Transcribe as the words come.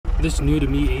This new to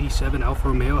me 87 Alfa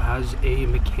Romeo has a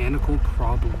mechanical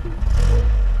problem.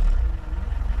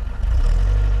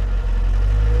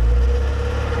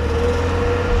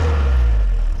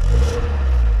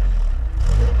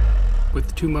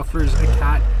 With 2 mufflers, a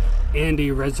cat, and a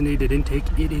resonated intake,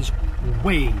 it is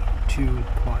way too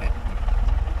quiet.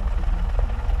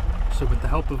 So with the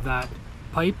help of that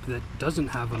pipe that doesn't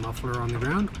have a muffler on the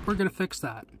ground, we're going to fix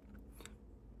that.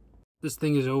 This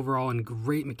thing is overall in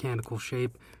great mechanical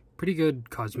shape, pretty good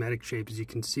cosmetic shape as you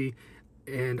can see,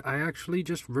 and I actually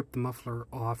just ripped the muffler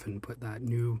off and put that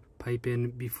new pipe in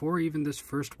before even this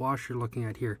first wash you're looking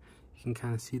at here. You can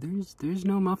kind of see there's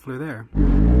no muffler there.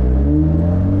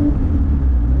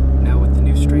 Now with the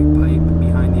new straight pipe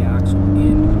behind the axle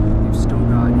in, we've still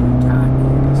got a cat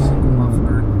and a single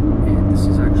muffler, and this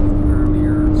is actually the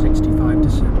earlier 65 to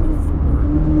 74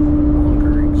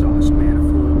 longer exhaust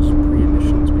manifolds,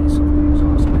 pre-emissions basically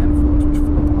exhaust manifolds, which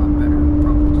flow a lot better,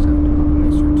 probably sound a little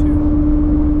nicer too.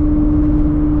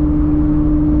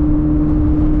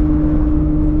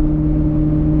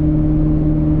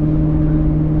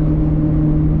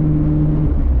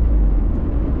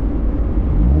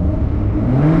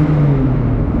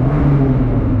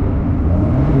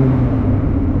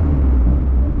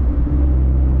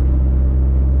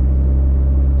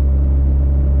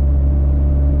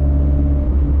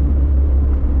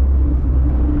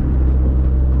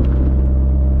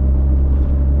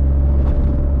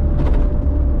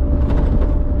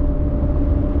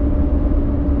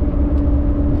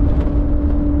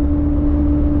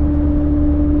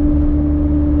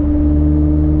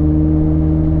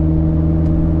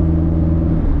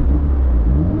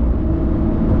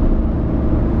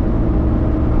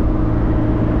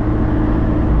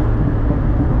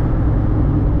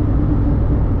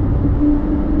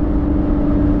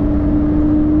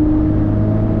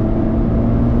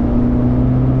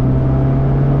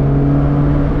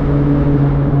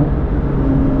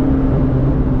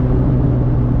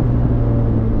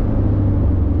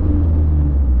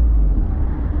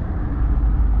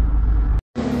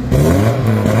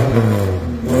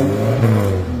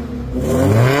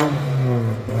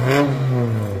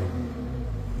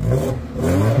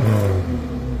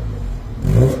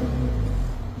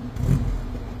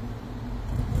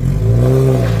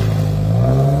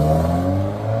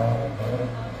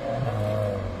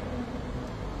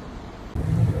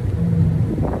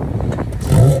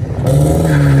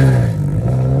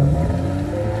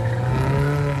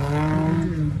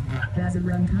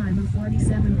 Runtime of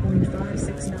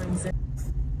 47.5697.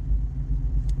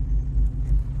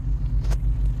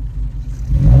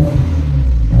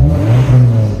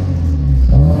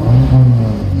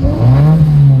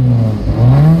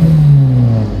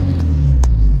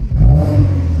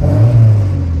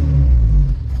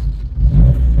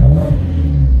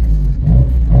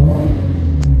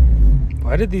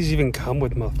 Why did these even come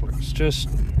with mufflers? Just...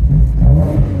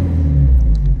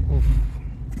 oof.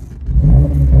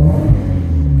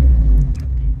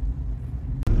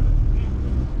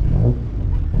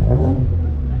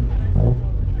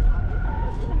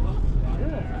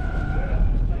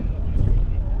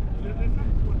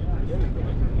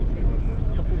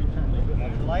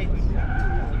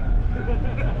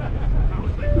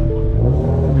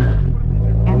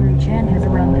 Andrew Chan has a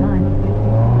runtime.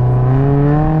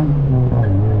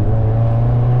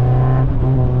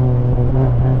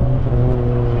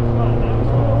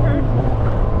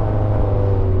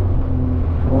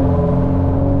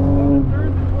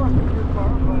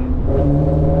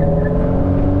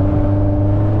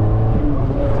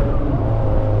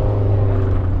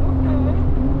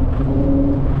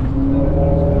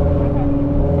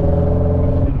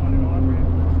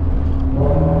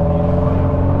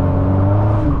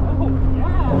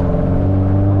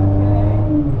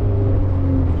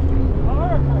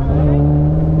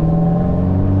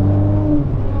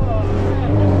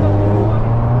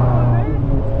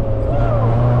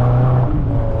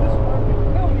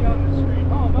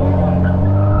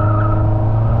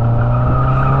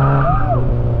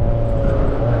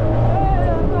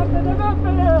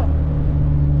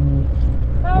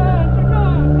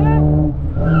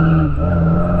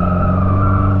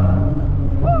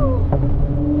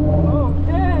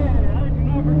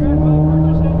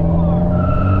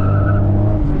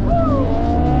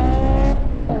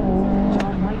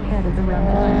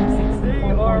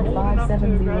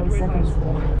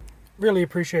 Really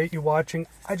appreciate you watching.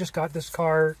 I just got this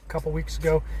car a couple weeks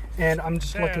ago, and I'm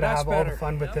just looking to have all the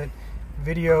fun with it.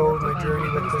 Video my journey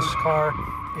with this car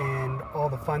and all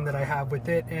the fun that I have with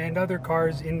it and other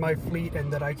cars in my fleet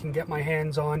and that I can get my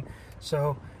hands on.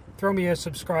 So throw me a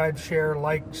subscribe, share,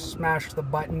 like, smash the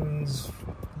buttons,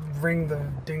 ring the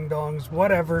ding-dongs,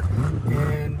 whatever,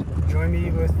 and join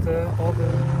me with all the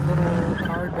little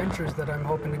car adventures that I'm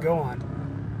hoping to go on.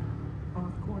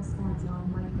 Of course,